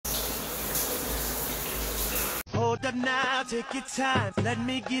up now, take your time, let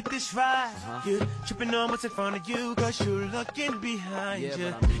me get this right. You're tripping on what's in front of you, cause you're looking behind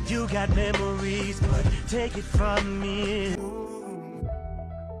you. You got memories, but take it from me.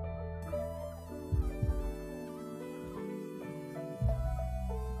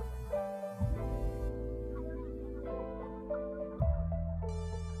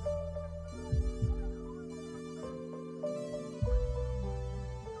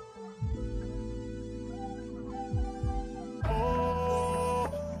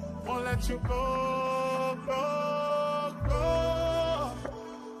 Won't let you go, go, go.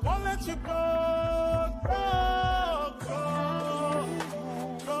 Won't let you go, go, go,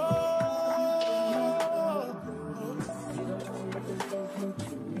 go.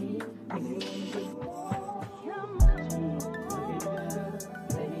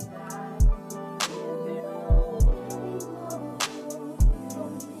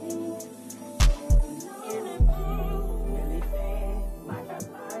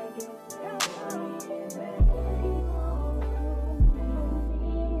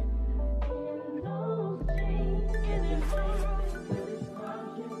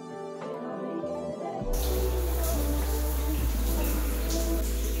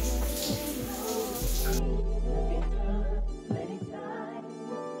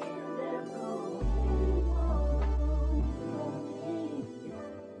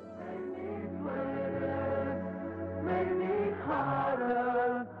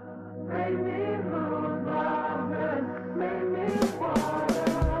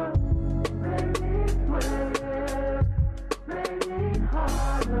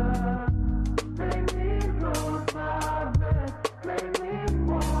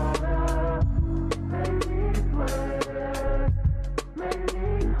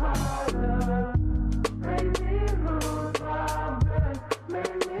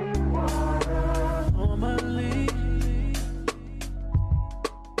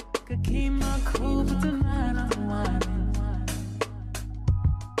 Keep my cool, but tonight I'm whining.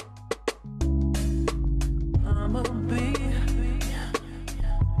 I'ma be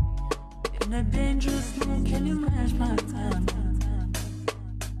in a dangerous mood. Can you match my time?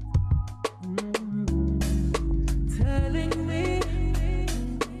 Telling me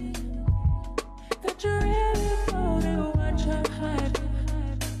that you really want it, what you're hiding.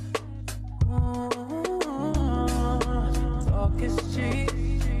 Talk is cheap.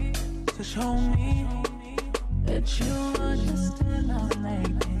 So show me that you understand our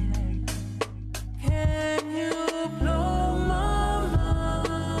lady. Can you blow my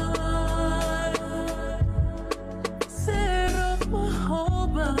mind? Set off my whole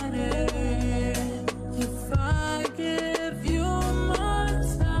body. If I give you my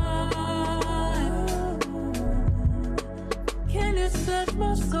time, can you set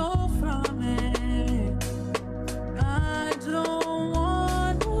my soul from it? I don't want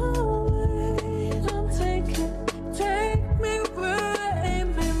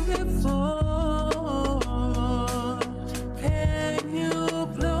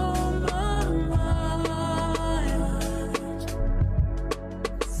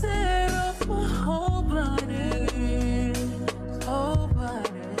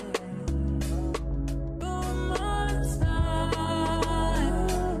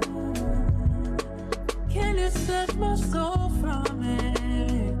set my soul from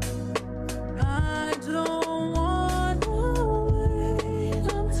it. I don't want to wait.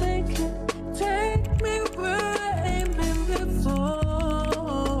 I'm take me where I ain't been before.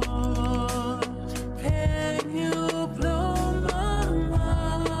 Can you blow my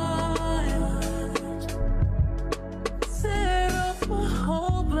mind? Set off my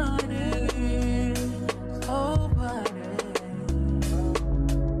whole body, whole body.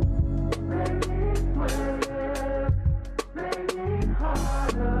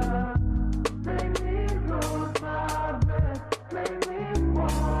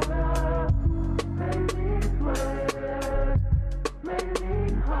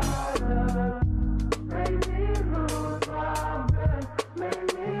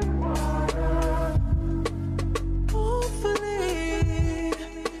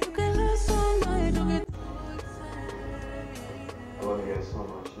 So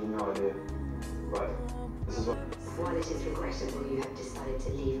much, you have no idea. But this is what. While it is regrettable you have decided to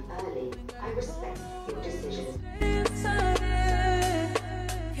leave early, I respect your decision.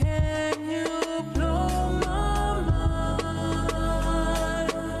 Can you blow my mind?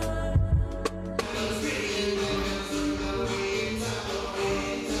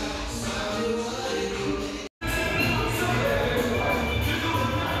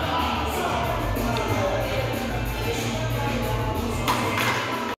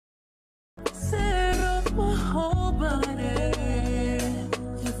 Set off my whole body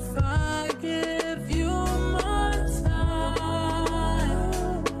if I give you my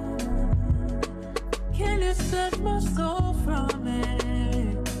time. Can you set my soul from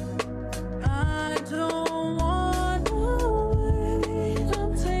it? I don't want to wait.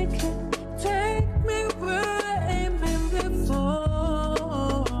 Don't take me where I ain't been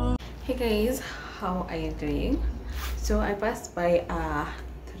before. Hey guys, how are you doing? So I passed by a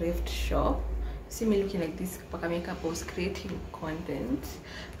thrift shop. See me looking like this Paka makeup. I was creating content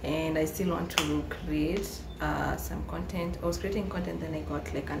and I still want to create some content. I was creating content, then I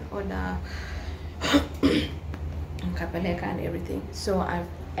got like an order kapeleka and everything. So I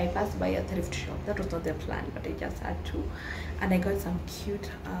passed by a thrift shop. That was not the plan, but I just had to, and I got some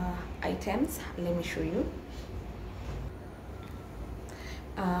cute items. Let me show you.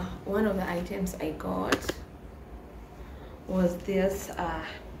 One of the items I got was this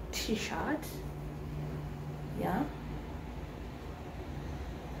t-shirt. Yeah,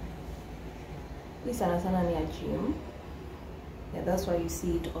 this is a gym. Yeah, that's why you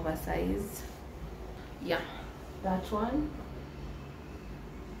see it oversized. Yeah, that one.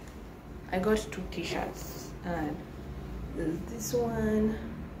 I got 2 t-shirts, and there's this one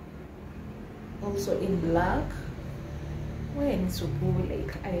also in black. When so cool,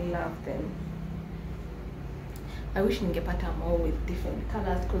 like I love them. I wish ningepata more with different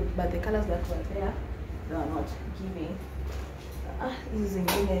colors, but the colors that were there, they are not giving. This is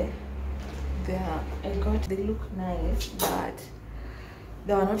again there. They look nice, but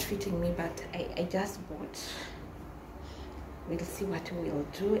they were not fitting me. But I just bought. We'll see what we'll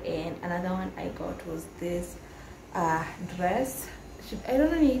do. And another one I got was this dress. I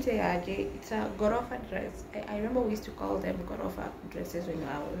don't know, it's a gorofa dress. I remember we used to call them gorofa dresses when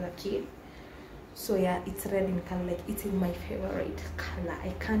I was a kid. So yeah, it's red in color, like it's in my favorite color.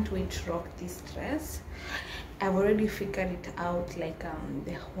 I can't wait to rock this dress. I've already figured it out, like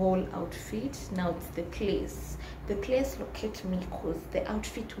the whole outfit. Now it's the place locate me, because the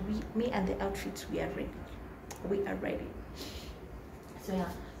outfit me and the outfit we are ready. So yeah,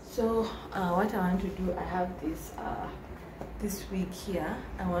 so what I want to do, I have this week here.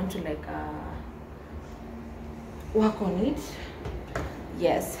 I want to like work on it.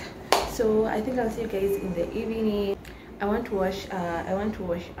 Yes, so I think I'll see you guys in the evening. I want to wash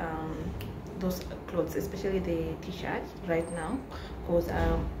those clothes, especially the t-shirt right now, because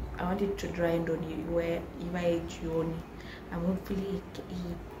I want it to dry and on you where I'm hopefully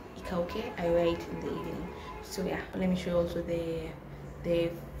okay. I wear it in the evening. So yeah, let me show you also the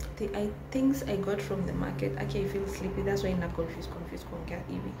things I got from the market. Actually, I feel sleepy, that's why I'm not confused.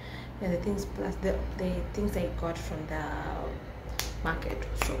 Yeah, the things plus the things I got from the market.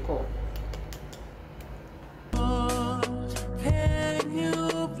 So cool. Can you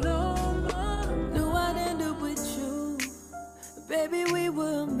blow my? Knew I'd end up with you, baby. We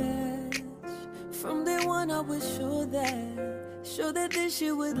were a match from day one. I was sure that this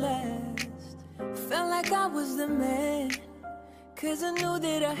shit would last. Felt like I was the man, 'cause I knew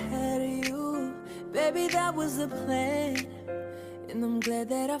that I had you, baby, that was the plan. And I'm glad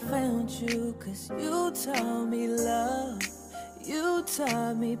that I found you, 'cause you taught me love, you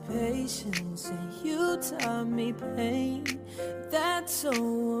taught me patience, and you taught me pain. That's so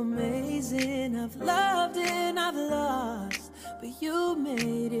amazing. I've loved and I've lost, but you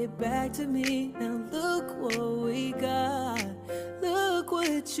made it back to me. Now look what we got, look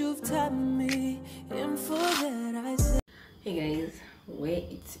what you've taught me, and for that I say. Hey guys, where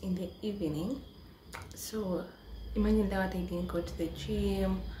it's in the evening. So imagine that I didn't go to the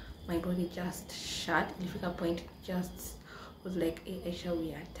gym, my body just shut. If at a point just was like, hey Aisha,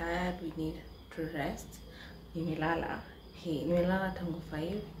 we are tired, we need to rest. Nimelala tangu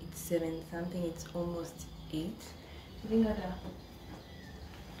 5, it's 7 something, it's almost 8. I think that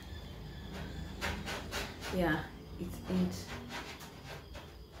yeah, it's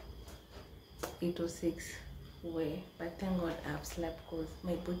 8:06 way, but thank God I've slept, because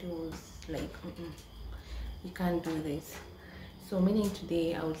my body was like, you can't do this. So meaning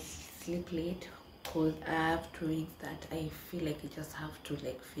today I will sleep late, because I have to read that I feel like I just have to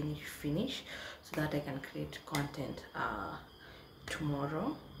like finish so that I can create content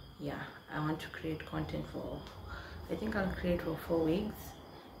tomorrow. Yeah, I want to create content for, I think I'll create for 4 weeks.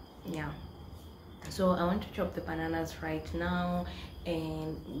 Yeah, so I want to chop the bananas right now,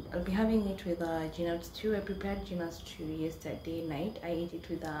 and I'll be having it with a gina stew. I prepared gina stew yesterday night. I ate it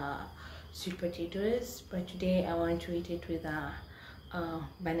with sweet potatoes, but today I want to eat it with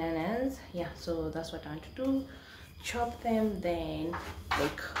bananas. Yeah, so that's what I want to do, chop them, then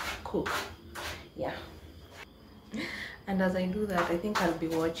like cook. Yeah, And as I do that, I think I'll be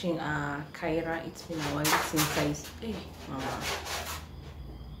watching Kyra. It's been a while since I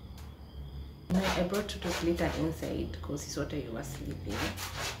I brought Tutu's litter inside because he thought he was sleeping,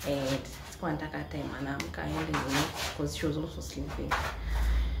 and it's quite a time anamka and because she was also sleeping.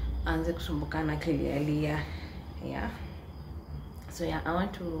 And the kusumbukana clearly, yeah. So yeah, I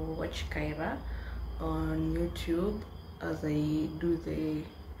want to watch Kyra on YouTube as I do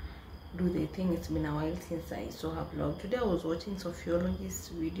the thing. It's been a while since I saw her vlog. Today I was watching Sophiology's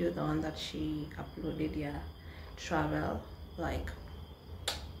video, the one that she uploaded, yeah, travel, like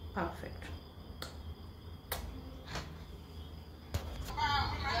perfect.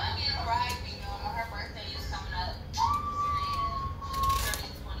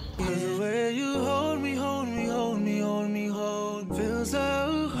 The way you hold me, hold me, hold me, hold me, hold me, feels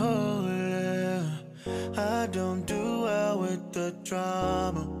so holy. I don't do well with the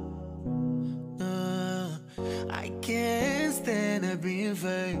drama. I can't stand it being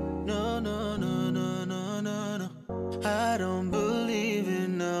fake. No, no, no, no, no, no, no. I don't believe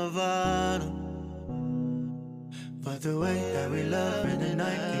in Nirvana. But the way that we love in the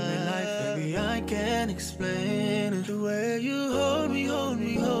night, give me life, baby, I can't explain it. The way you hold me, hold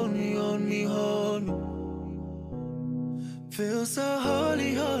me, hold me, hold me, hold me, feel so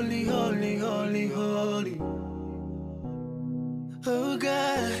holy, holy, holy, holy, holy. Oh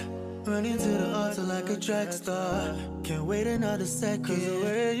God, running to the altar like a track star. Can't wait another second. Cause the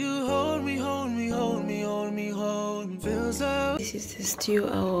way you hold me, hold me, hold me, hold me, hold me, feel so. This is the stew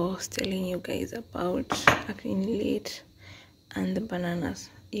I was telling you guys about, acting late, and the bananas.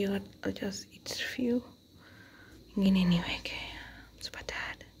 I'll just eat a few. Anyway, I'm super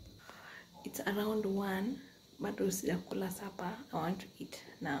tired. It's around 1, but sijakula supper. I want to eat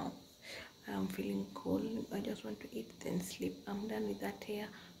now. I'm feeling cold. I just want to eat, then sleep. I'm done with that hair.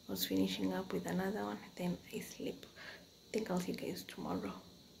 I was finishing up with another one, then I sleep. I think I'll see you guys tomorrow.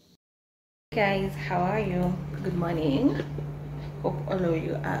 Guys, how are you? Good morning. Hope all of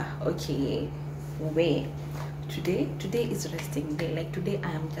you are okay. Today is resting day. Like today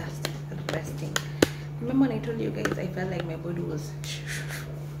I am just resting. Remember when I told you guys I felt like my body was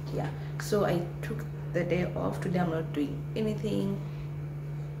yeah, so I took the day off. Today I'm not doing anything.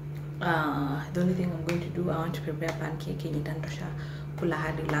 The only thing I'm going to do, I want to prepare pancake in itandosha kula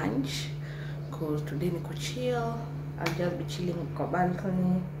hadi lunch, because today niko chill. I'll just be chilling in the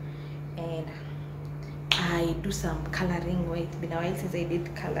balcony and I do some coloring. It's been a while since I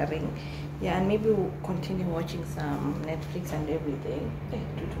did coloring, yeah, and maybe we'll continue watching some Netflix and everything.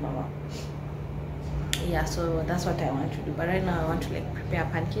 Mama. Yeah, so that's what I want to do. But right now I want to like prepare a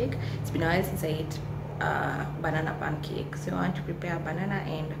pancake. It's been a while since I ate banana pancake, so I want to prepare banana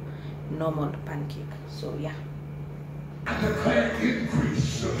and normal pancake. So yeah, Declare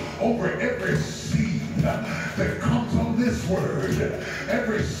increase over every seed that comes on this word,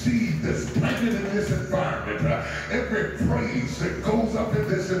 every seed that's planted in this environment, every praise that goes up in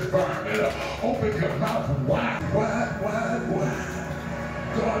this environment. Open your mouth wide, wide, wide, wide.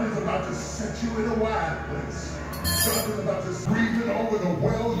 God is about to set you in a wide place. God is about to breathe it over the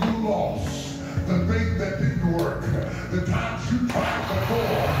well you lost, the thing that didn't work, the times you tried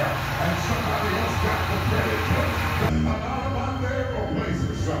before, and somebody else got the credit. I'm out of my narrow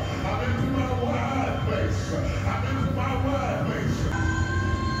places. I'm into my wide place. I'm into my wide place.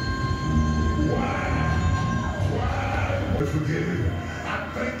 Wide. Forgive me. I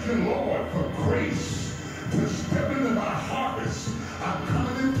thank you, Lord, for grace to step into my harvest. I'm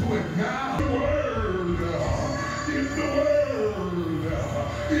coming into it now. The word. In the word.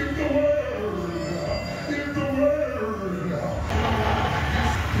 In the word. In the word.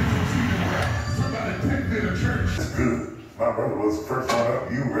 Somebody take me to church. It's good. My brother was the first one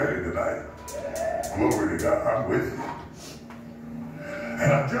up. You ready tonight? Glory to God. I'm with you.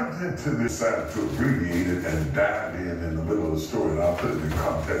 And I jumped into this side to abbreviate it and dive in the middle of the story, and I'll put it in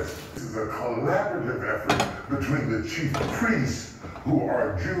context. This is a collaborative effort between the chief priests, who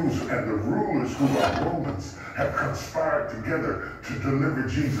are Jews, and the rulers, who are Romans, have conspired together to deliver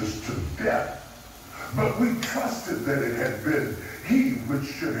Jesus to death. But we trusted that it had been he which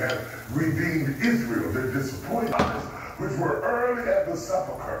should have redeemed Israel. Their disappointments, which were early at the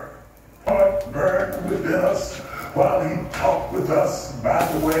sepulchre, heart burned within us while he talked with us by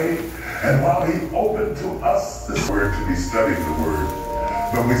the way, and while he opened to us this word to be studying the word.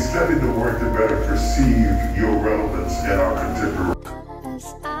 But we studied the word to better perceive your relevance in our contemporary.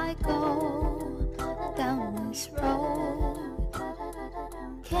 As I go down this road,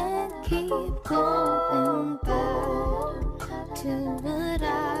 can't keep going back to what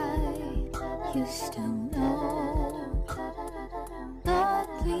I used to know. Lord,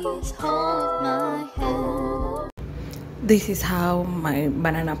 please hold my hand. This is how my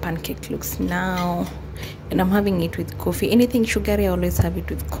banana pancake looks now, and I'm having it with coffee. Anything sugary, I always have it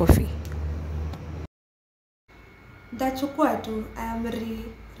with coffee. Ndachukua tu, I am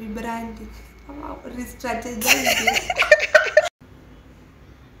rebranding, re-strategizing.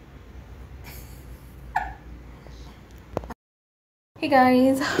 Hey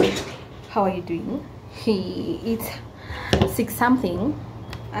guys, how are you doing? It's 6 something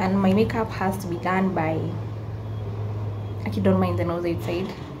and my makeup has to be done by, I don't mind the nose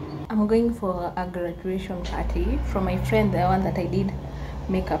outside. I'm going for a graduation party from my friend, the one that I did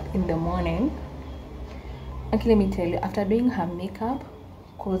makeup in the morning. Okay, let me tell you, after doing her makeup,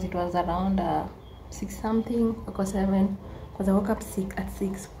 because it was around 6 something or 7, because I woke up at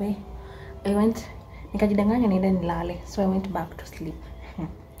 6, where I went nikajidanganya niende nilale, so I went back to sleep.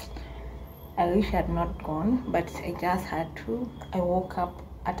 I wish I had not gone, but I just had to. I woke up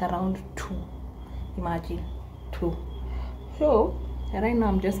at around 2. Imagine, 2. So right now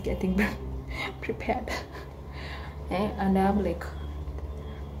I'm just getting prepared, and I have like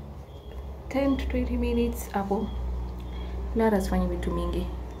 10 to 20 minutes hapo. Not as funny vitu mingi.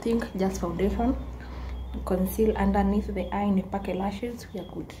 Think just foundation, conceal underneath the eye, nipake lashes. We are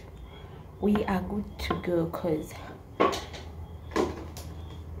good. We are good to go, cause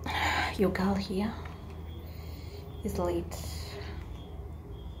your girl here is late.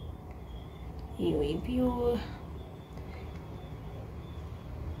 You.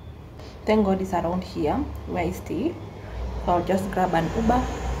 Thank God it's around here where I stay. So I'll just grab an Uber.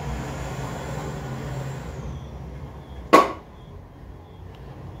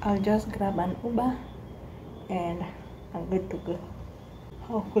 And I'm good to go.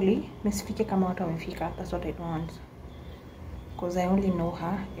 Hopefully, nisifike kama watu wamefika. That's what I don't want. Because I only know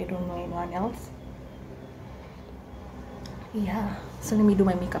her. I don't know anyone else. Yeah. So let me do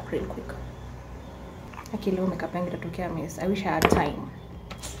my makeup real quick. Okay, leo makeup yangu itatokea mess. I wish I had time.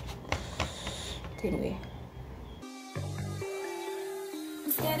 Anyway.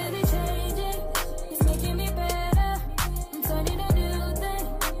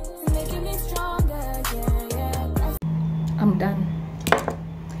 I'm done.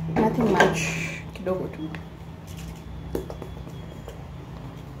 Nothing much. Kidogo tu.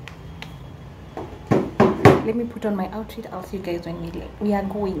 Let me put on my outfit. I'll see you guys when we are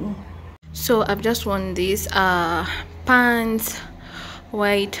going. So I've just worn these pants,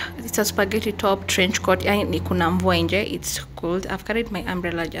 white. It's a spaghetti top, trench coat. Kuna mvua nje. It's cold. I've carried my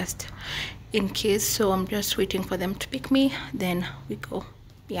umbrella just in case. So I'm just waiting for them to pick me. Then we go.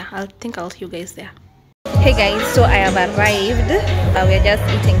 Yeah, I think I'll see you guys there. Hey guys, so I have arrived. We're just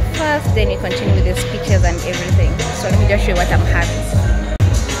eating first, then we continue with the speeches and everything. So let me just show you what I'm having.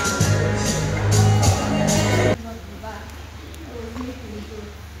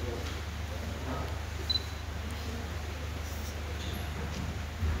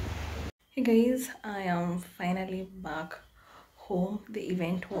 Hey guys, I am finally back home. The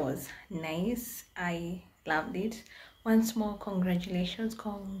event was nice. I loved it. Once more, congratulations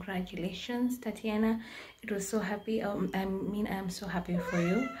Tatiana. It was so happy. I am so happy for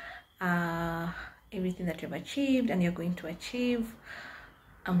you. Everything that you've achieved and you're going to achieve,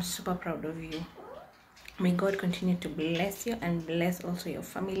 I'm super proud of you. May God continue to bless you and bless also your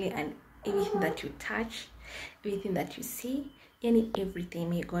family and everything that you touch, everything that you see, everything.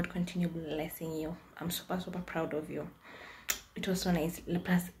 May God continue blessing you. I'm super proud of you. It was so nice.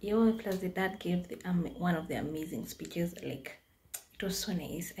 Plus the dad gave one of the amazing speeches. Like, it was so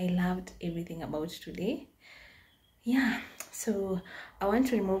nice. I loved everything about today. Yeah, so I want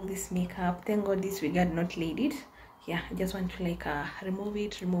to remove this makeup. Thank God this wig had not laid it. Yeah, I just want to like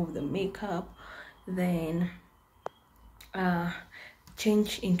remove the makeup, then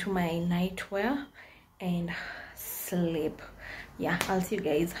change into my nightwear and sleep. Yeah, I'll see you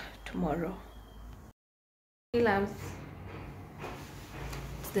guys tomorrow. Hey loves,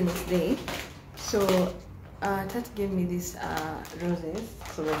 it's the next day. So Tat gave me these roses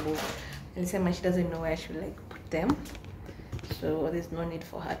for the book, and said she doesn't know where I should like put them, so there's no need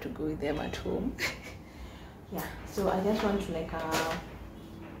for her to go with them at home. Yeah, so I just want to like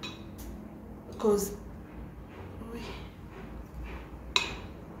because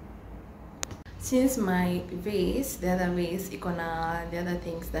since my vase, the other vase, icona the other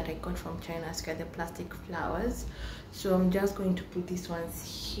things that I got from China, so the plastic flowers, so I'm just going to put these ones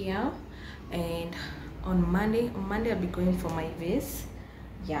here, and on Monday I'll be going for my vase.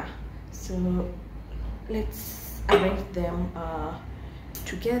 Yeah, so let's arrange them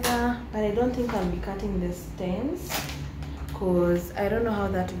together, but I don't think I'll be cutting the stems because I don't know how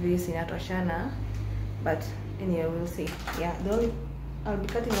that vase in Atoshana, but anyway, we'll see. Yeah, I'll be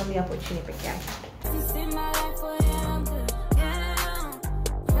cutting only up chini peke yake.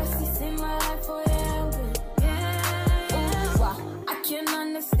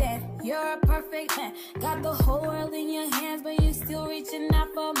 You're a perfect man. Got the whole world in your hands, but you still reaching out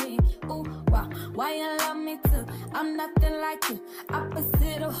for me. Ooh, wow, why you love me too? I'm nothing like you.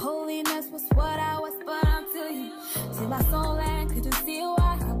 Opposite of holiness was what I was, but until you see my soul and could you see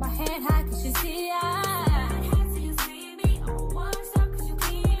why? Hold my hand high, could you see I?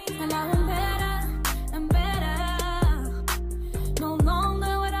 And now I'm better and better. No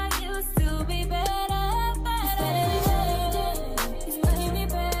longer what I used to be better.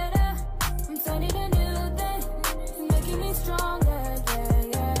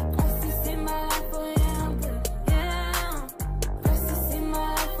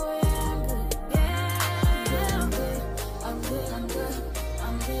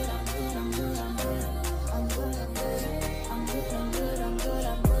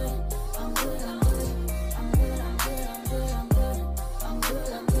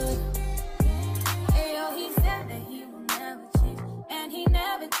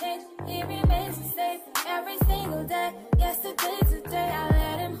 He remains the same every single day. Yesterday, today, I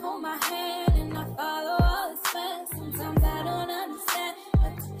let him hold my hand and I follow all his plans. Sometimes I don't understand,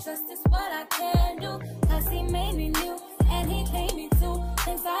 but to trust is what I can do. Cause he made me new and he paid me too.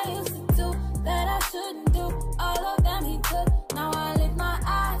 Things I used to do that I shouldn't do, all of them he took. Now I lift my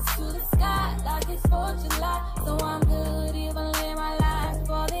eyes to the sky like it's 4th of July. So I'm good, even live my life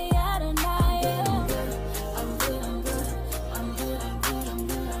for the other night. Yeah. I'm good, I'm good, I'm good, I'm good, I'm good, I'm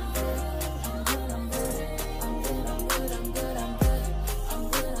good.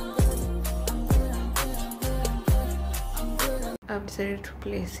 I've decided to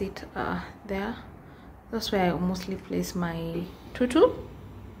place it there. That's where I mostly place my tutu.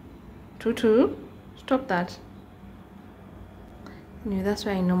 Stop that. Anyway, that's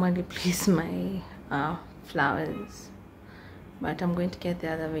where I normally place my flowers, but I'm going to get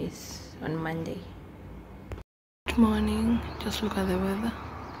the other vase on Monday. Good morning. Just look at the weather.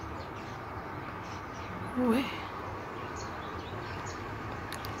 Where?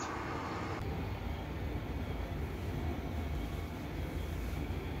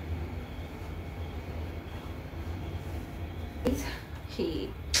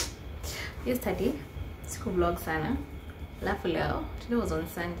 Yesterday school vlog sana, alafu leo, today was on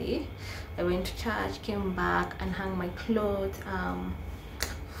Sunday. I went to church, came back and hung my clothes,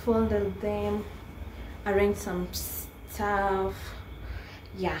 folded them, arranged some stuff.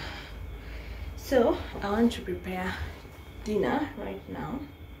 Yeah, so I want to prepare dinner right now.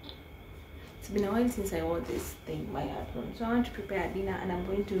 It's been a while since I wore this thing, my apron. So I want to prepare dinner and I'm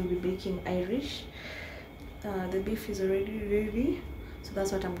going to be baking Irish. The beef is already ready, so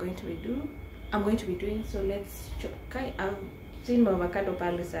that's what I'm going to be doing. So let's chop. I've seen my avocado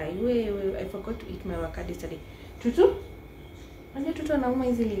palisai. I forgot to eat my avocado yesterday. Tutu? And tutu anauma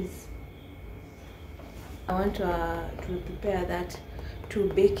hizi leaves. I want to prepare that to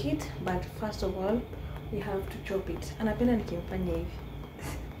bake it, but first of all we have to chop it. Anapenda nikimfanya hivi.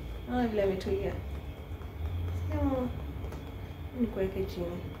 Vile ametulia. Nikuweke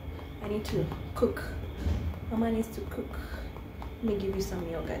chini. I need to cook. Mama needs to cook. Let me give you some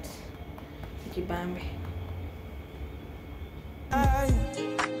yogurt. Kibambe.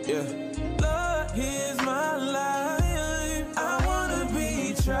 Yeah. Lord, here's my life. I wanna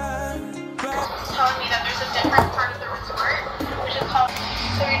be tried. Telling me that there's a different part of the resort, which is called.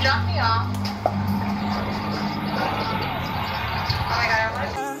 So you drop me off. Oh my god, I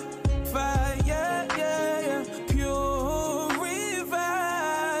want to.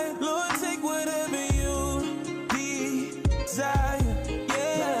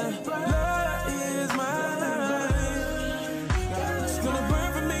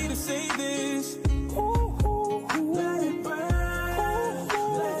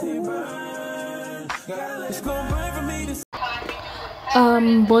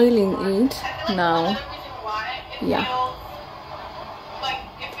 I'm boiling it now. Yeah.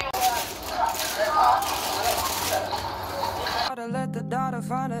 Let the daughter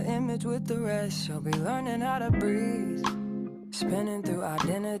find her image with the rest. She'll be learning how to breathe. Spinning through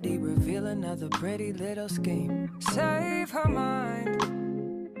identity, reveal another pretty little scheme. Save her mind.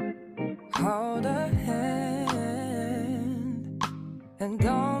 Hold her hand. And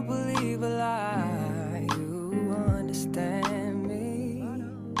don't believe a lie. You understand me.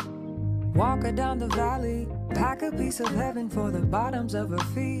 Walk her down the valley. Pack a piece of heaven for the bottoms of her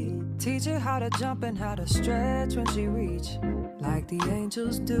feet. Teach her how to jump and how to stretch when she reach, like the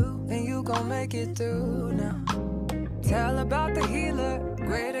angels do, and you gon' make it through now. Tell about the healer.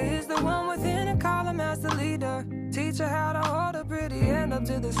 Greater is the one within and call him as the leader. Teach her how to hold a pretty hand up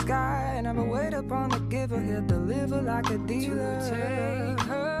to the sky, and never wait upon the giver. He'll deliver like a dealer. To take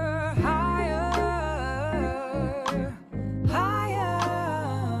her higher, higher.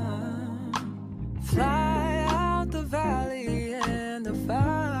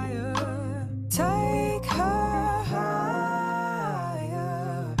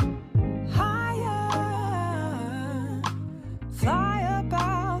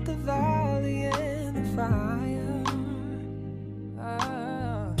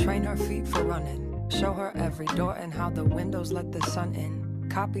 every door and how the windows let the sun in.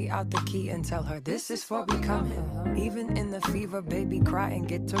 Copy out the key and tell her this is for becoming. Even in the fever, baby, cry and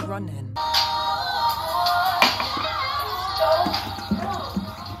get to running.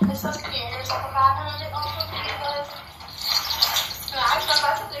 It's so clear. There's like a bathroom and also because I'm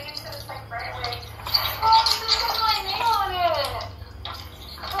about to dig into this like right away. Oh, this has my name on it.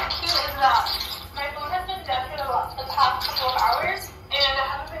 How cute is that? My phone has been dead for the past couple of hours, and I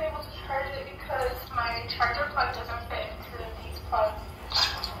haven't been able to charge it because my charger plug doesn't fit into these plugs.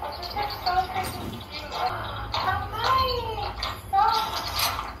 It's just like so freaking cute. How nice! Oh.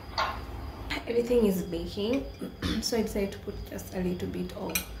 Everything is baking, so I decided to put just a little bit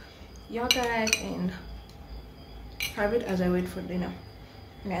of yogurt and have it as I wait for dinner.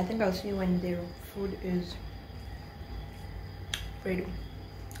 And I think I'll see you when the food is ready.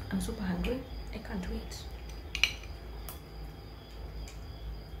 I'm super hungry. I can't wait.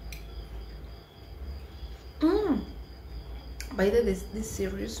 By the way, this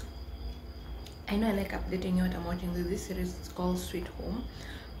series, I know I like updating you what I'm watching. This series is called Sweet Home.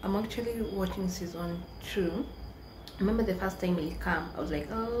 I'm actually watching season 2. Remember the first time it came, I was like,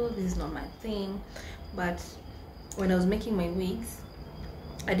 oh, this is not my thing. But when I was making my wigs,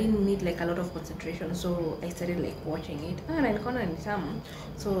 I didn't need like a lot of concentration, so I started like watching it, and I got an exam.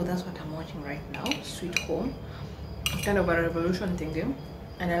 So that's what I'm watching right now, Sweet Home. It's kind of a revolution thing,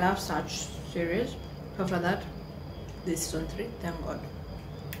 and I love such series. After that, this season 3, thank God.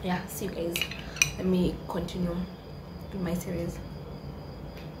 Yeah, see you guys. Let me continue with my series.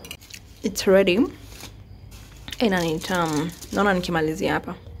 It's ready. And I need naona nikimalizia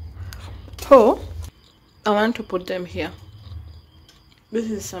hapa. So I want to put them here.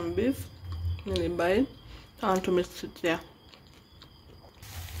 This is some beef. I want to mix it there.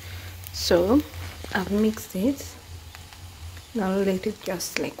 So I've mixed it. Now let it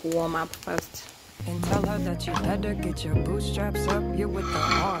just like warm up first. And tell her that you better get your bootstraps up. You're with the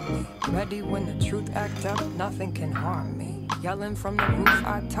army, ready when the truth act up. Nothing can harm me. Yelling from the roof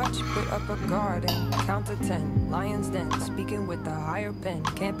I touch, put up a garden. Count to 10, lion's den. Speaking with the higher pen,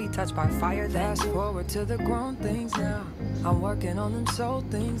 can't be touched by fire. Fast forward to the grown things now. I'm working on them soul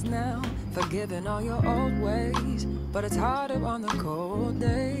things now. Forgiving all your old ways, but it's harder on the cold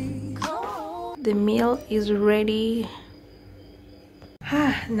days. The meal is ready.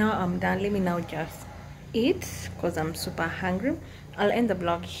 Now I'm done. Let me now just eat because I'm super hungry. I'll end the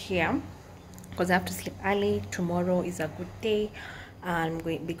vlog here because I have to sleep early. Tomorrow is a good day. I'm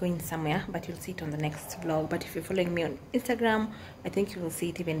going to be going somewhere, but you'll see it on the next vlog. But if you're following me on Instagram, I think you will see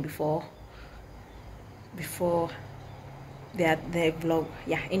it even before the vlog.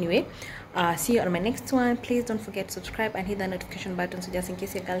 Yeah, anyway, see you on my next one. Please don't forget to subscribe and hit the notification button, so just in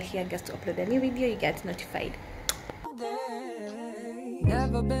case your girl here gets to upload a new video, you get notified.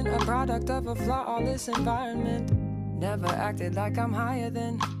 Never been a product of a flawless environment. Never acted like I'm higher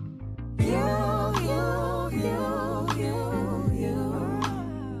than you.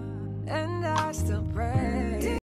 And I still pray